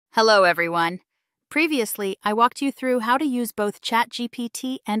Hello, everyone. Previously, I walked you through how to use both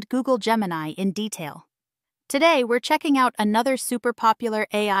ChatGPT and Google Gemini in detail. Today, we're checking out another super popular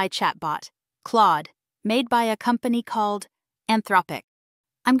AI chatbot, Claude, made by a company called Anthropic.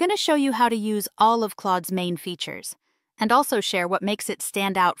 I'm going to show you how to use all of Claude's main features, and also share what makes it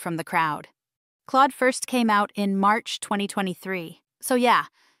stand out from the crowd. Claude first came out in March 2023, so yeah,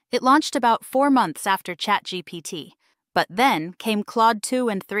 it launched about 4 months after ChatGPT. But then came Claude 2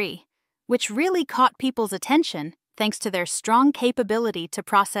 and 3, which really caught people's attention thanks to their strong capability to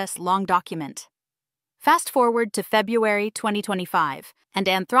process long document. Fast forward to February 2025, and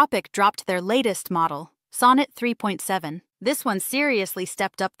Anthropic dropped their latest model, Sonnet 3.7. This one seriously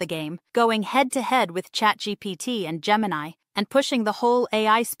stepped up the game, going head-to-head with ChatGPT and Gemini, and pushing the whole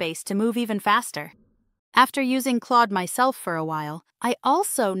AI space to move even faster. After using Claude myself for a while, I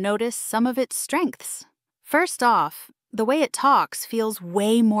also noticed some of its strengths. First off, the way it talks feels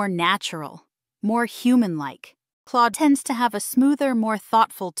way more natural, more human-like. Claude tends to have a smoother, more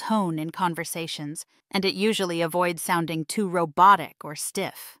thoughtful tone in conversations, and it usually avoids sounding too robotic or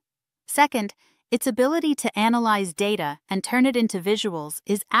stiff. Second, its ability to analyze data and turn it into visuals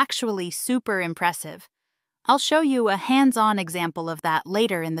is actually super impressive. I'll show you a hands-on example of that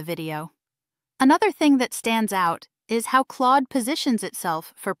later in the video. Another thing that stands out is how Claude positions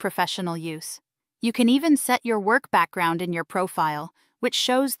itself for professional use. You can even set your work background in your profile, which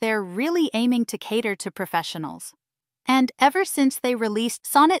shows they're really aiming to cater to professionals. And ever since they released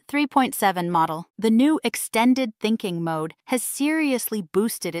Sonnet 3.7 model, the new extended thinking mode has seriously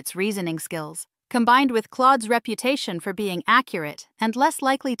boosted its reasoning skills. Combined with Claude's reputation for being accurate and less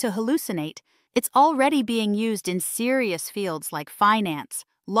likely to hallucinate, it's already being used in serious fields like finance,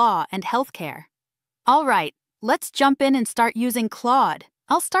 law, and healthcare. All right, let's jump in and start using Claude.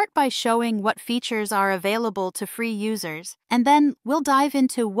 I'll start by showing what features are available to free users, and then we'll dive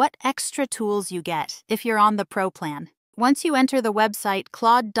into what extra tools you get if you're on the Pro plan. Once you enter the website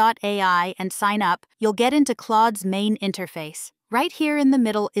claude.ai and sign up, you'll get into Claude's main interface. Right here in the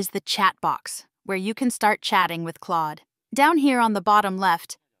middle is the chat box, where you can start chatting with Claude. Down here on the bottom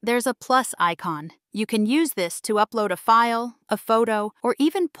left, there's a plus icon. You can use this to upload a file, a photo, or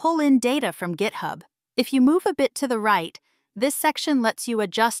even pull in data from GitHub. If you move a bit to the right, this section lets you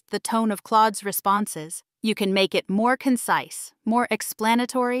adjust the tone of Claude's responses. You can make it more concise, more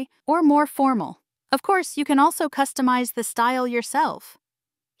explanatory, or more formal. Of course, you can also customize the style yourself.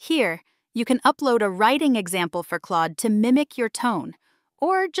 Here, you can upload a writing example for Claude to mimic your tone,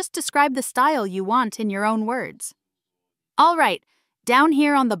 or just describe the style you want in your own words. All right, down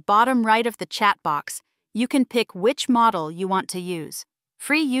here on the bottom right of the chat box, you can pick which model you want to use.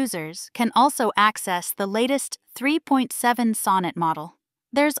 Free users can also access the latest 3.7 Sonnet model.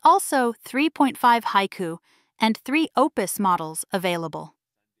 There's also 3.5 Haiku and 3 Opus models available.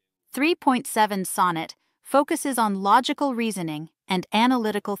 3.7 Sonnet focuses on logical reasoning and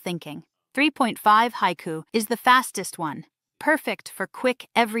analytical thinking. 3.5 Haiku is the fastest one, perfect for quick,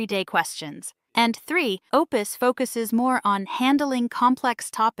 everyday questions. And 3 Opus focuses more on handling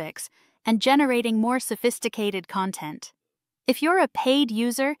complex topics and generating more sophisticated content. If you're a paid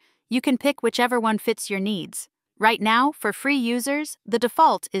user, you can pick whichever one fits your needs. Right now, for free users, the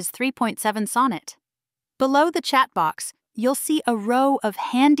default is 3.7 Sonnet. Below the chat box, you'll see a row of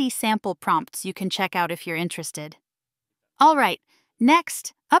handy sample prompts you can check out if you're interested. All right,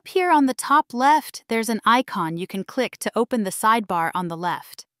 next, up here on the top left, there's an icon you can click to open the sidebar on the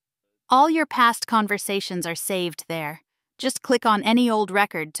left. All your past conversations are saved there. Just click on any old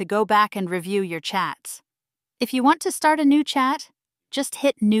record to go back and review your chats. If you want to start a new chat, just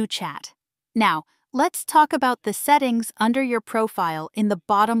hit New Chat. Now, let's talk about the settings under your profile in the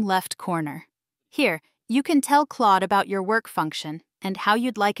bottom left corner. Here, you can tell Claude about your work function and how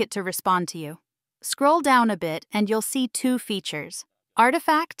you'd like it to respond to you. Scroll down a bit and you'll see 2 features,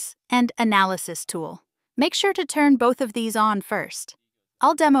 Artifacts and Analysis Tool. Make sure to turn both of these on first.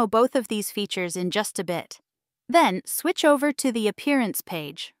 I'll demo both of these features in just a bit. Then, switch over to the Appearance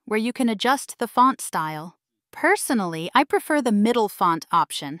page, where you can adjust the font style. Personally, I prefer the middle font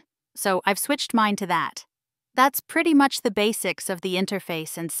option, so I've switched mine to that. That's pretty much the basics of the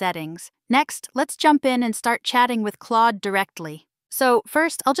interface and settings. Next, let's jump in and start chatting with Claude directly. So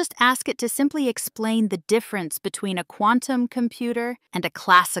first, I'll just ask it to simply explain the difference between a quantum computer and a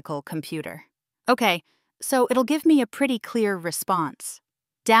classical computer. Okay, so it'll give me a pretty clear response.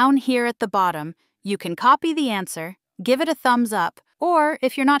 Down here at the bottom, you can copy the answer, give it a thumbs up, or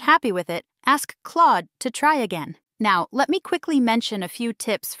if you're not happy with it, ask Claude to try again. Now, let me quickly mention a few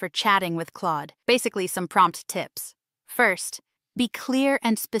tips for chatting with Claude, basically some prompt tips. First, be clear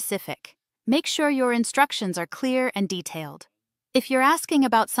and specific. Make sure your instructions are clear and detailed. If you're asking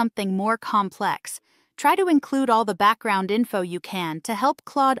about something more complex, try to include all the background info you can to help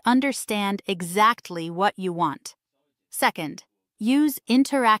Claude understand exactly what you want. Second, use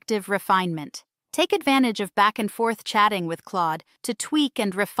interactive refinement. Take advantage of back-and-forth chatting with Claude to tweak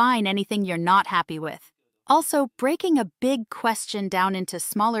and refine anything you're not happy with. Also, breaking a big question down into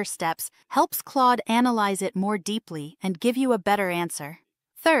smaller steps helps Claude analyze it more deeply and give you a better answer.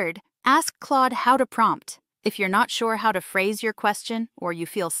 Third, ask Claude how to prompt. If you're not sure how to phrase your question or you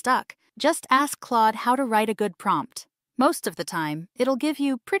feel stuck, just ask Claude how to write a good prompt. Most of the time, it'll give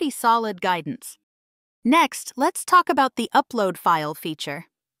you pretty solid guidance. Next, let's talk about the upload file feature.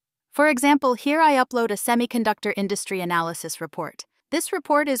 For example, here I upload a semiconductor industry analysis report. This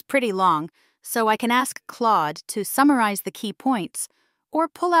report is pretty long, so I can ask Claude to summarize the key points or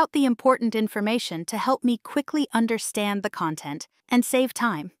pull out the important information to help me quickly understand the content and save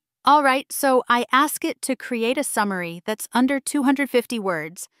time. Alright, so I ask it to create a summary that's under 250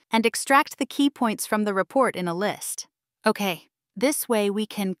 words and extract the key points from the report in a list. Okay, this way we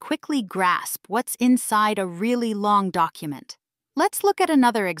can quickly grasp what's inside a really long document. Let's look at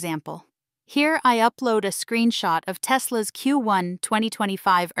another example. Here I upload a screenshot of Tesla's Q1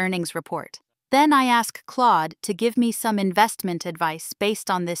 2025 earnings report. Then I ask Claude to give me some investment advice based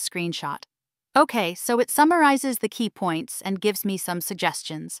on this screenshot. Okay, so it summarizes the key points and gives me some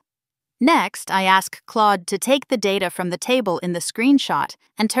suggestions. Next, I ask Claude to take the data from the table in the screenshot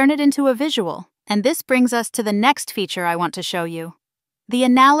and turn it into a visual. And this brings us to the next feature I want to show you. The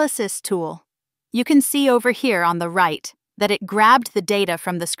analysis tool. You can see over here on the right that it grabbed the data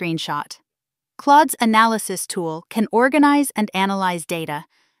from the screenshot. Claude's analysis tool can organize and analyze data,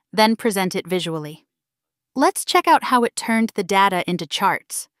 then present it visually. Let's check out how it turned the data into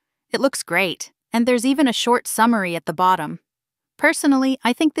charts. It looks great, and there's even a short summary at the bottom. Personally,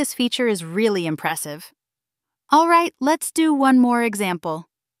 I think this feature is really impressive. Alright, let's do one more example.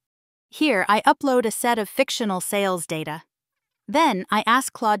 Here, I upload a set of fictional sales data. Then, I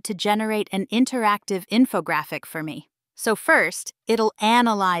ask Claude to generate an interactive infographic for me. So first, it'll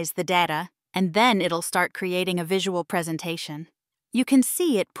analyze the data, and then it'll start creating a visual presentation. You can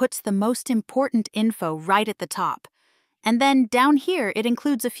see it puts the most important info right at the top, and then down here it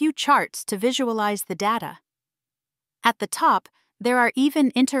includes a few charts to visualize the data. At the top, there are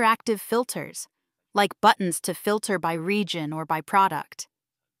even interactive filters, like buttons to filter by region or by product.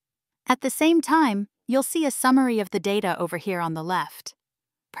 At the same time, you'll see a summary of the data over here on the left.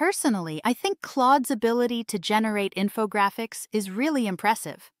 Personally, I think Claude's ability to generate infographics is really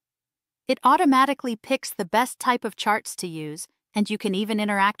impressive. It automatically picks the best type of charts to use, and you can even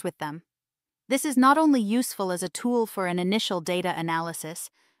interact with them. This is not only useful as a tool for an initial data analysis,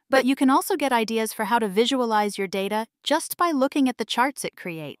 but you can also get ideas for how to visualize your data just by looking at the charts it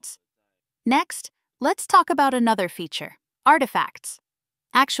creates. Next, let's talk about another feature, artifacts.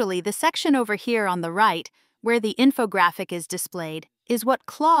 Actually, the section over here on the right, where the infographic is displayed, is what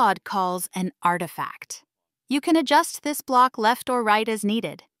Claude calls an artifact. You can adjust this block left or right as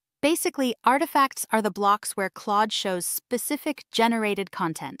needed. Basically, artifacts are the blocks where Claude shows specific generated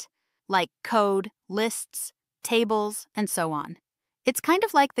content, like code, lists, tables, and so on. It's kind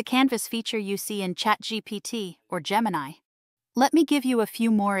of like the canvas feature you see in ChatGPT or Gemini. Let me give you a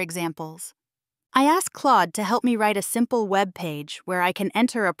few more examples. I ask Claude to help me write a simple web page where I can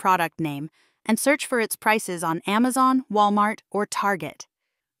enter a product name and search for its prices on Amazon, Walmart, or Target.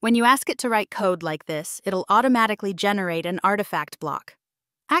 When you ask it to write code like this, it'll automatically generate an artifact block.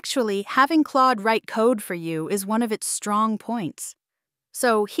 Actually, having Claude write code for you is one of its strong points.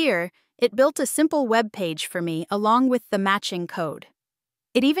 So here, it built a simple web page for me along with the matching code.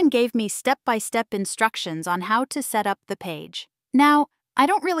 It even gave me step-by-step instructions on how to set up the page. Now, I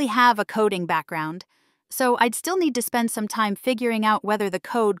don't really have a coding background, so I'd still need to spend some time figuring out whether the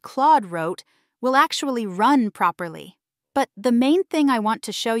code Claude wrote will actually run properly. But the main thing I want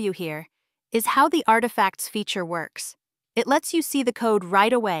to show you here is how the artifacts feature works. It lets you see the code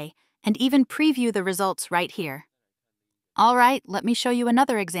right away and even preview the results right here. Alright, let me show you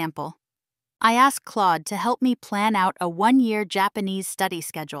another example. I ask Claude to help me plan out a one-year Japanese study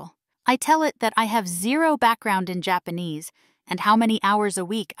schedule. I tell it that I have zero background in Japanese and how many hours a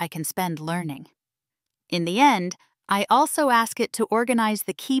week I can spend learning. In the end, I also ask it to organize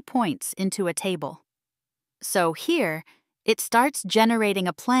the key points into a table. So here, it starts generating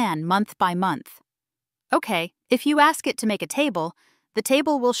a plan month by month. Okay, if you ask it to make a table, the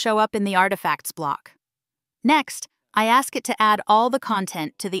table will show up in the artifacts block. Next, I ask it to add all the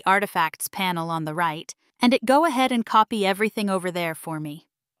content to the artifacts panel on the right, and it go ahead and copy everything over there for me.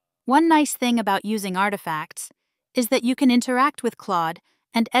 One nice thing about using artifacts is that you can interact with Claude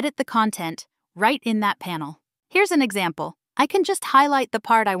and edit the content right in that panel. Here's an example. I can just highlight the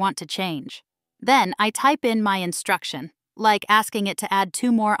part I want to change. Then I type in my instruction, like asking it to add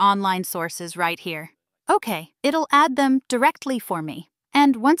 2 more online sources right here. Okay, it'll add them directly for me.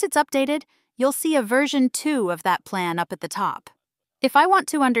 And once it's updated, you'll see a version 2 of that plan up at the top. If I want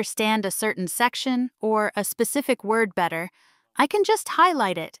to understand a certain section or a specific word better, I can just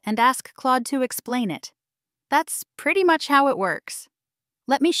highlight it and ask Claude to explain it. That's pretty much how it works.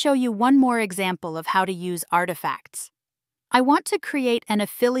 Let me show you one more example of how to use artifacts. I want to create an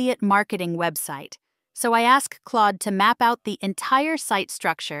affiliate marketing website, so I ask Claude to map out the entire site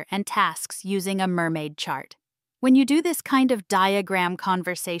structure and tasks using a mermaid chart. When you do this kind of diagram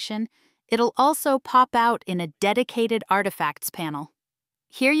conversation, it'll also pop out in a dedicated artifacts panel.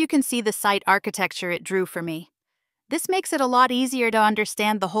 Here you can see the site architecture it drew for me. This makes it a lot easier to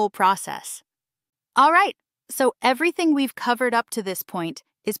understand the whole process. All right, so everything we've covered up to this point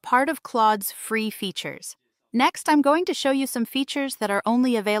is part of Claude's free features. Next, I'm going to show you some features that are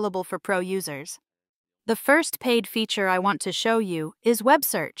only available for pro users. The first paid feature I want to show you is web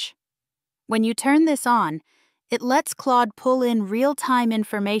search. When you turn this on, it lets Claude pull in real-time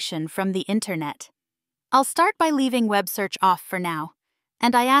information from the internet. I'll start by leaving web search off for now,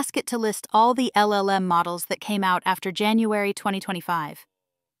 and I ask it to list all the LLM models that came out after January 2025.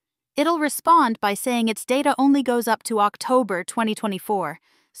 It'll respond by saying its data only goes up to October 2024,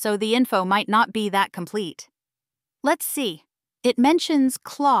 so the info might not be that complete. Let's see. It mentions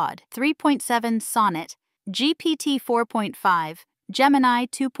Claude 3.7 Sonnet, GPT 4.5, Gemini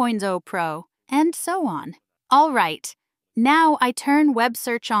 2.0 Pro, and so on. All right, now I turn web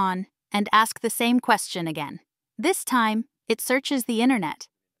search on and ask the same question again. This time, it searches the internet.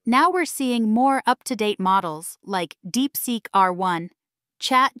 Now we're seeing more up-to-date models like DeepSeek R1,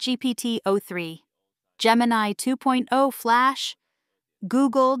 ChatGPT o3, Gemini 2.0 Flash,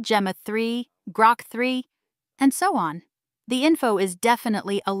 Google Gemma 3, Grok 3, and so on. The info is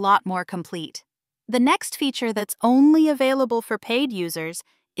definitely a lot more complete. The next feature that's only available for paid users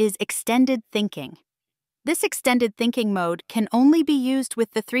is extended thinking. This extended thinking mode can only be used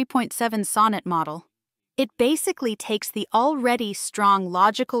with the 3.7 Sonnet model. It basically takes the already strong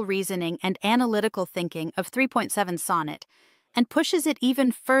logical reasoning and analytical thinking of 3.7 Sonnet and pushes it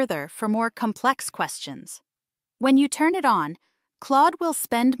even further for more complex questions. When you turn it on, Claude will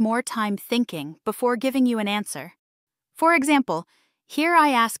spend more time thinking before giving you an answer. For example, here I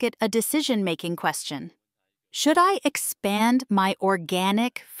ask it a decision-making question. Should I expand my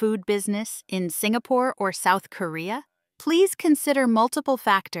organic food business in Singapore or South Korea? Please consider multiple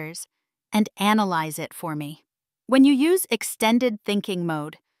factors and analyze it for me. When you use extended thinking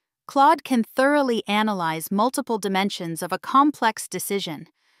mode, Claude can thoroughly analyze multiple dimensions of a complex decision,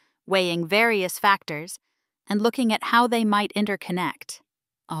 weighing various factors and looking at how they might interconnect.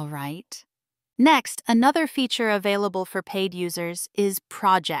 All right. Next, another feature available for paid users is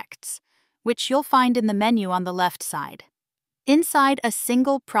projects, which you'll find in the menu on the left side. Inside a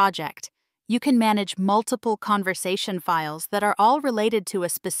single project, you can manage multiple conversation files that are all related to a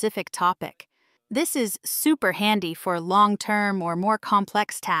specific topic. This is super handy for long-term or more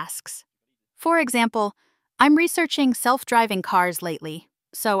complex tasks. For example, I'm researching self-driving cars lately,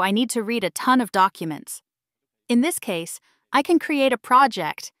 so I need to read a ton of documents. In this case, I can create a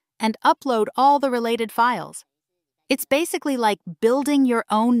project and upload all the related files. It's basically like building your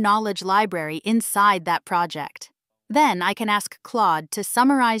own knowledge library inside that project. Then I can ask Claude to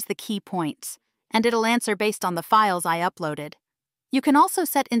summarize the key points, and it'll answer based on the files I uploaded. You can also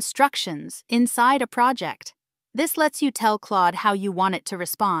set instructions inside a project. This lets you tell Claude how you want it to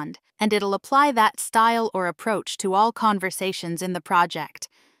respond, and it'll apply that style or approach to all conversations in the project,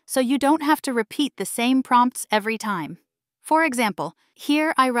 so you don't have to repeat the same prompts every time. For example,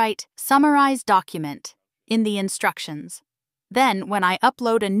 here I write "summarize document" in the instructions. Then, when I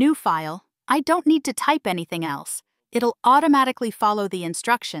upload a new file, I don't need to type anything else. It'll automatically follow the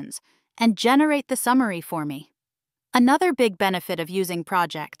instructions and generate the summary for me. Another big benefit of using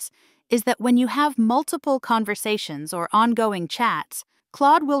projects is that when you have multiple conversations or ongoing chats,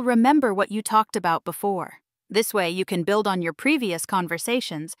 Claude will remember what you talked about before. This way, you can build on your previous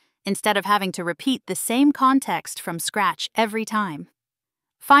conversations instead of having to repeat the same context from scratch every time.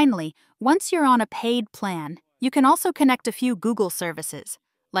 Finally, once you're on a paid plan, you can also connect a few Google services,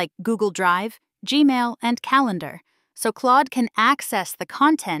 like Google Drive, Gmail, and Calendar, so Claude can access the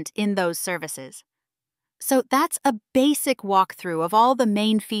content in those services. So that's a basic walkthrough of all the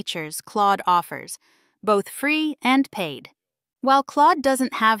main features Claude offers, both free and paid. While Claude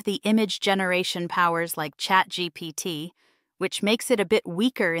doesn't have the image generation powers like ChatGPT, which makes it a bit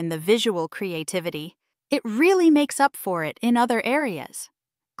weaker in the visual creativity, it really makes up for it in other areas.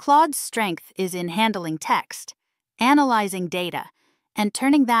 Claude's strength is in handling text, analyzing data, and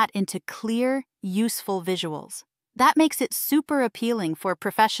turning that into clear, useful visuals. That makes it super appealing for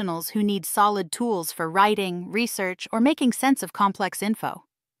professionals who need solid tools for writing, research, or making sense of complex info.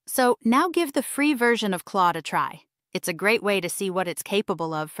 So now give the free version of Claude a try. It's a great way to see what it's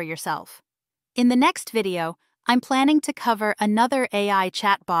capable of for yourself. In the next video, I'm planning to cover another AI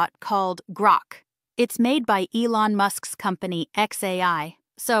chatbot called Grok. It's made by Elon Musk's company xAI,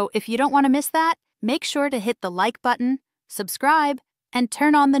 so if you don't want to miss that, make sure to hit the like button, subscribe, and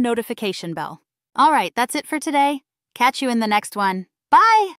turn on the notification bell. All right, that's it for today. Catch you in the next one. Bye!